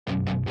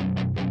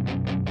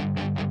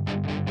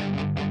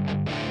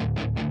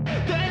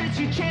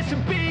your chance to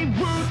be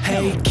ruthless.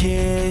 Hey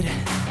kid,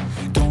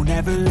 don't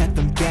ever let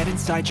them get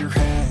inside your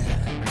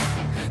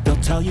head. They'll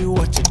tell you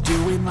what to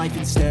do in life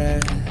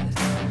instead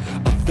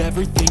of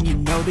everything you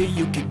know that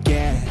you could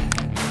get.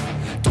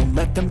 Don't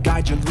let them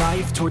guide your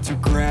life towards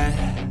regret.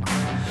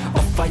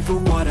 I'll fight for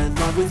what I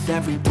love with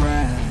every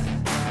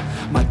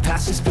breath. My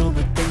past is filled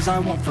with things I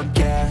won't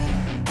forget.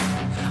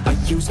 I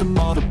use them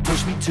all to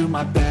push me to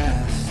my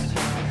best.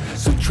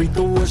 So treat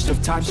the worst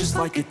of times just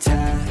like a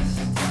test.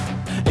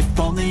 If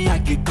only I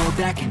could go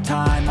back in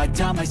time, I'd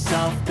tell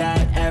myself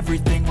that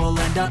everything will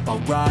end up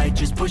alright.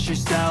 Just push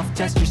yourself,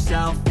 test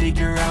yourself,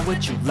 figure out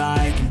what you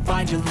like, and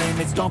find your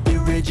limits, don't be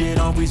rigid,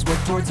 always work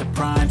towards a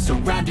prime.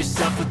 Surround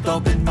yourself with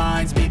open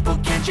minds, people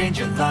can change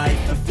your life.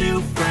 A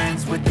few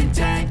friends with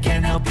intent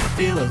can help you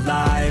feel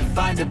alive.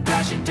 Find a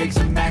passion, take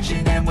some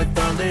action, and with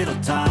a little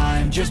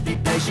time, just be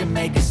patient,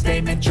 make a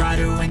statement, try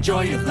to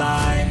enjoy your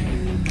life.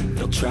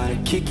 They'll try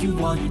to kick you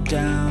while you're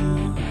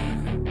down.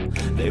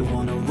 They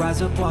wanna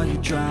rise up while you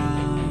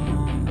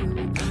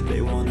drown. They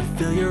wanna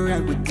fill your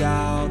head with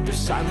doubt. They're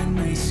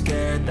silently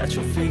scared that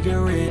you'll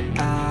figure it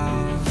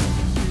out.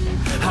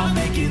 I'll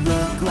make it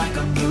look like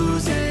I'm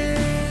losing,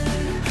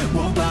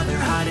 won't bother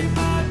hiding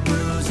my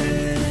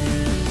bruises.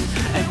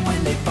 And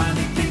when they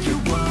finally think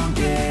you're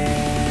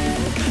wounded,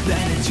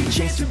 then it's your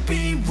chance to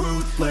be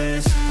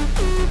ruthless.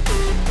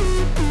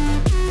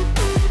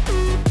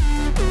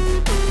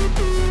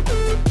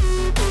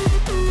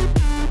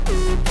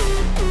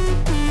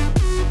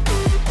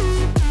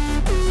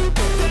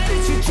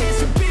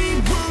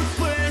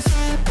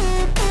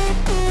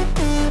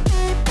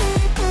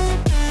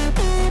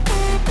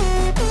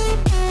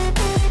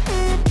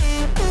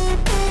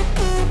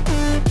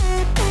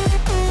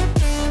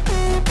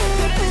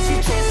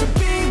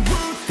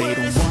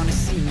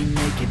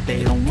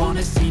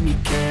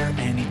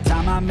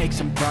 Make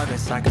some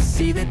progress, I can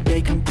see that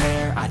they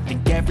compare. I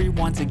think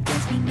everyone's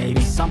against me,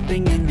 maybe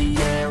something in the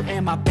air.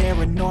 Am I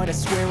paranoid? I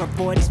swear a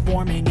void is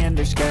forming and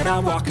they're scared. I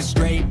walk a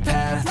straight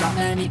path, not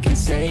many can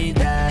say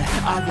that.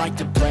 I like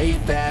to play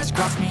fast,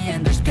 cross me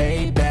and there's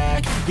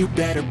payback. You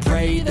better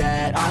pray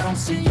that I don't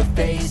see your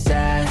face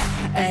at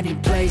any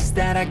place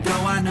that I go.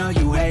 I know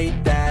you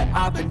hate that.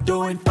 I've been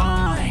doing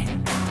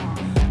fine,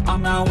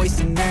 I'm not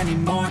wasting any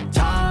more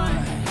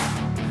time.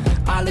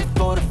 I live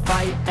for the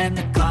fight and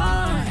the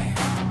climb.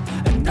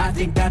 And I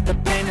think that the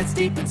pain that's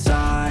deep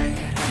inside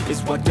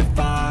is what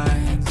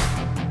defines.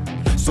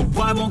 So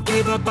I won't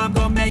give up, I'm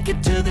gonna make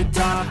it to the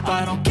top.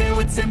 I don't care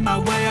what's in my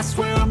way, I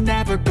swear I'm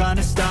never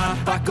gonna stop.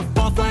 I could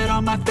fall flat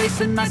on my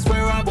face and I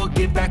swear I will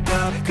get back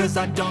up. Cause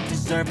I don't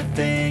deserve a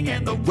thing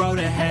and the road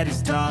ahead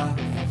is tough.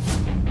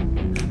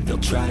 They'll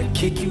try to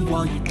kick you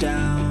while you're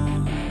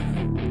down.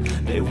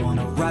 They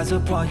wanna rise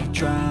up while you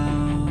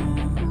drown.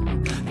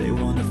 They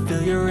wanna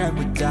fill your head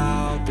with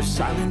doubt. They're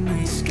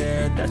silently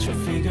scared that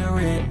you'll figure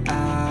it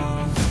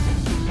out.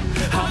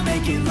 I'll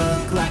make it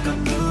look like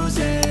I'm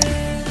losing,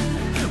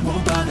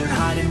 won't bother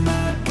hiding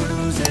my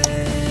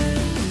bruises.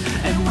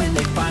 And when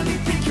they finally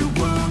think you're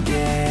wounded,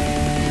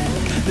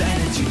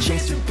 then it's your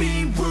chance to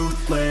be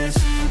ruthless.